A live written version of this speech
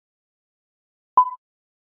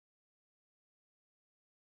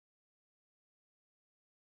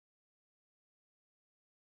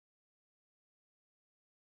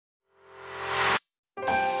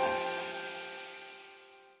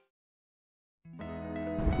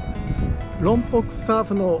ロンポックサー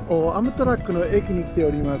フのアムトラックの駅に来てお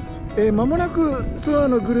ります。まもなくツアー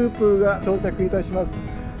のグループが到着いたします。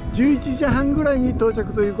11時半ぐらいに到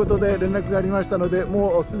着ということで連絡がありましたので、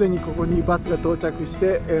もうすでにここにバスが到着し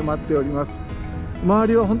て待っております。周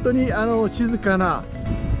りは本当に静かな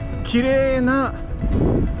綺麗な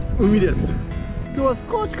海です。今日は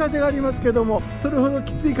少し風がありますけども、それほど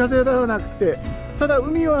きつい風ではなくて、ただ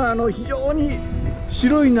海は非常に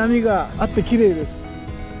白い波があって綺麗です。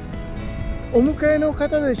お迎えの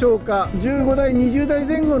方でしょうか、15台20台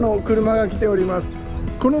前後の車が来ております。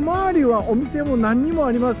この周りはお店も何にも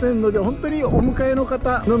ありませんので、本当にお迎えの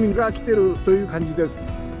方のみが来てるという感じです。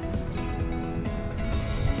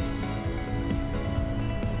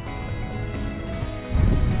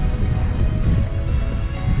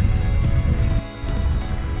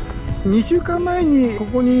2週間前にこ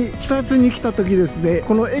こに視察に来た時ですね、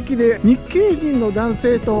この駅で日系人の男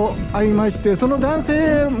性と会いまして、その男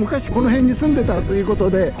性昔この辺に住んでたということ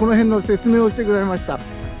で、この辺の説明をしてくれました。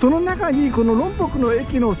その中にこのロンポクの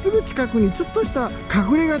駅のすぐ近くにちょっとした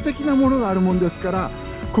隠れ家的なものがあるもんですから、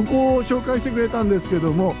ここを紹介してくれたんですけ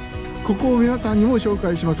ども、ここを皆さんにも紹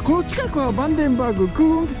介します。この近くはバンデンバーグ空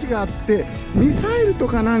軍基地があって、ミサイルと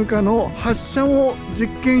かなんかの発射を実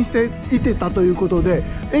験していてたということで、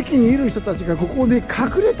駅にいる人たちがここで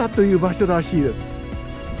隠れたという場所らしいです。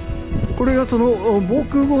これがその防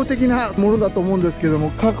空壕的なものだと思うんですけど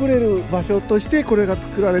も、隠れる場所としてこれが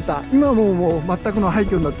作られた。今もう全くの廃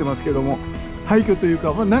墟になってますけども、廃墟という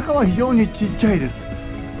か、中は非常にちっちゃいです。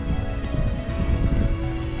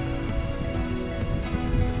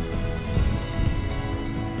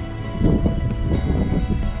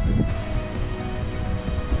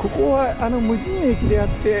ここは無人駅であっ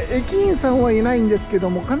て、駅員さんはいないんですけど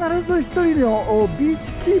も、必ず1人のビー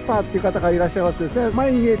チキーパーっていう方がいらっしゃいますですね。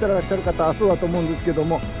前に見えてらっしゃる方はそうだと思うんですけど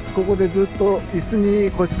も、ここでずっと椅子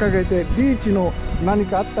に腰掛けて、ビーチの何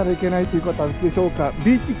かあったらいけないという方でしょうか、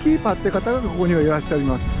ビーチキーパーっていう方がここにはいらっしゃい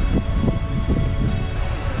ます。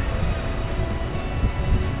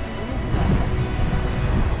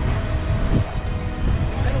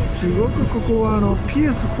すごくここはピ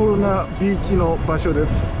ースフルなビーチの場所で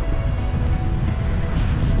す。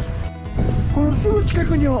このすぐ近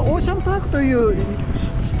くにはオーシャンパークという地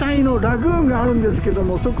帯のラグーンがあるんですけど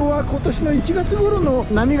も、そこは今年の1月頃の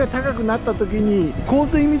波が高くなった時に洪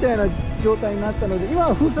水みたいな状態になったので、今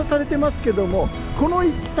は封鎖されてますけども、この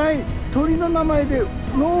一帯鳥の名前でス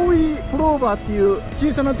ノーウィープローバーっていう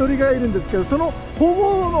小さな鳥がいるんですけど、その保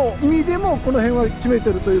護の意味でもこの辺は占め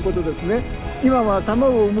てるということですね。今は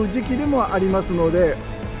卵を産む時期でもありますので、